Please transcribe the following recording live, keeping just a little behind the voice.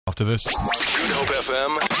after this. Good Hope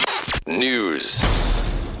FM News.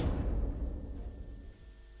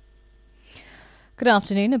 Good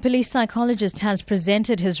afternoon. A police psychologist has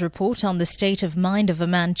presented his report on the state of mind of a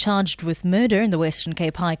man charged with murder in the Western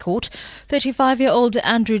Cape High Court. 35-year-old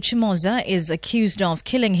Andrew Chimoza is accused of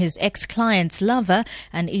killing his ex-client's lover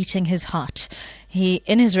and eating his heart.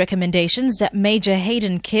 In his recommendations, Major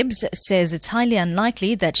Hayden Kibbs says it's highly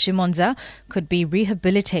unlikely that Chimoza could be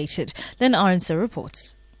rehabilitated. Len Aronson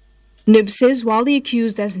reports. Nib says while the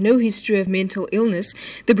accused has no history of mental illness,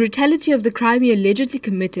 the brutality of the crime he allegedly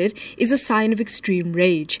committed is a sign of extreme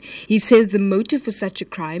rage. He says the motive for such a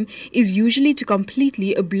crime is usually to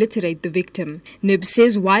completely obliterate the victim. Nib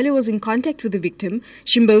says while he was in contact with the victim,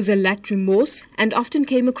 Chimoza lacked remorse and often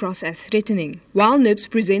came across as threatening. While Nibs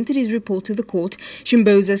presented his report to the court,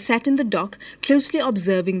 Chimoza sat in the dock closely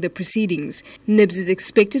observing the proceedings. Nibs is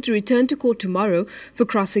expected to return to court tomorrow for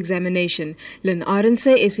cross-examination. Len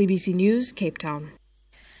Aronson, SABC News, Cape Town.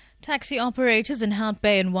 Taxi operators in Hout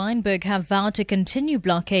Bay and Wynberg have vowed to continue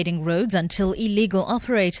blockading roads until illegal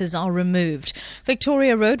operators are removed.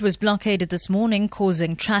 Victoria Road was blockaded this morning,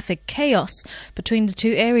 causing traffic chaos between the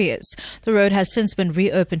two areas. The road has since been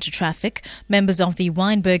reopened to traffic. Members of the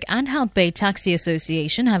Wynberg and Hout Bay Taxi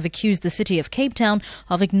Association have accused the city of Cape Town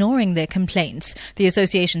of ignoring their complaints. The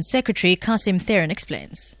association secretary, Kasim Theron,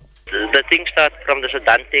 explains. The thing starts from the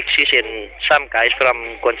sedan taxis and some guys from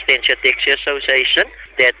Constantia Taxi Association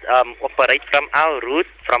that operate from our route,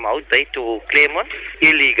 from Hout Bay to Claremont,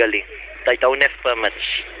 illegally. They don't have permits.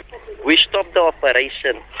 We stopped the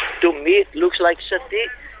operation. To me, it looks like city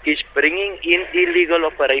is bringing in illegal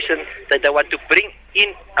operation. That they want to bring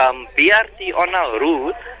in BRT on our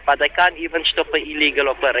route, but they can't even stop an illegal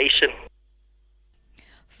operation.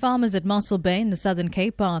 Farmers at Mossel Bay in the Southern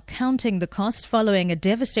Cape are counting the cost following a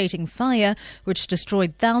devastating fire which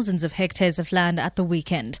destroyed thousands of hectares of land at the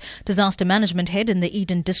weekend. Disaster management head in the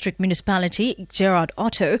Eden District Municipality, Gerard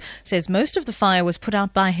Otto, says most of the fire was put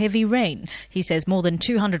out by heavy rain. He says more than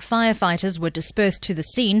 200 firefighters were dispersed to the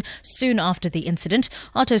scene soon after the incident.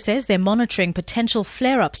 Otto says they're monitoring potential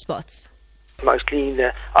flare-up spots. Mostly in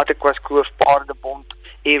the Attequaskloof part of the Bond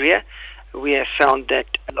area. We have found that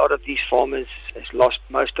a lot of these farmers has lost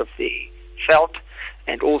most of their veld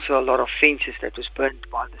and also a lot of fences that was burnt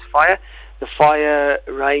by this fire. The fire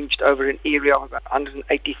ranged over an area of about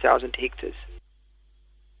 180,000 hectares.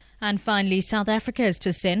 And finally, South Africa is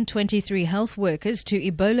to send 23 health workers to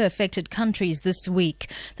Ebola-affected countries this week.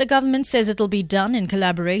 The government says it'll be done in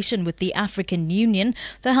collaboration with the African Union.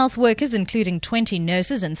 The health workers, including 20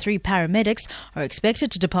 nurses and 3 paramedics, are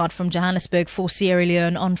expected to depart from Johannesburg for Sierra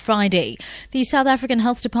Leone on Friday. The South African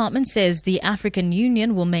Health Department says the African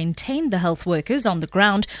Union will maintain the health workers on the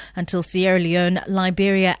ground until Sierra Leone,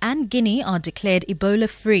 Liberia and Guinea are declared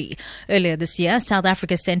Ebola-free. Earlier this year, South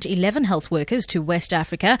Africa sent 11 health workers to West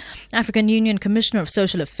Africa. African Union Commissioner of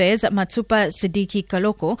Social Affairs, Matsupa Sidiki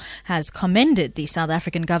Kaloko, has commended the South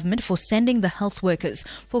African government for sending the health workers.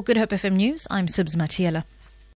 For Good Hope FM News, I'm Sibs Matiela.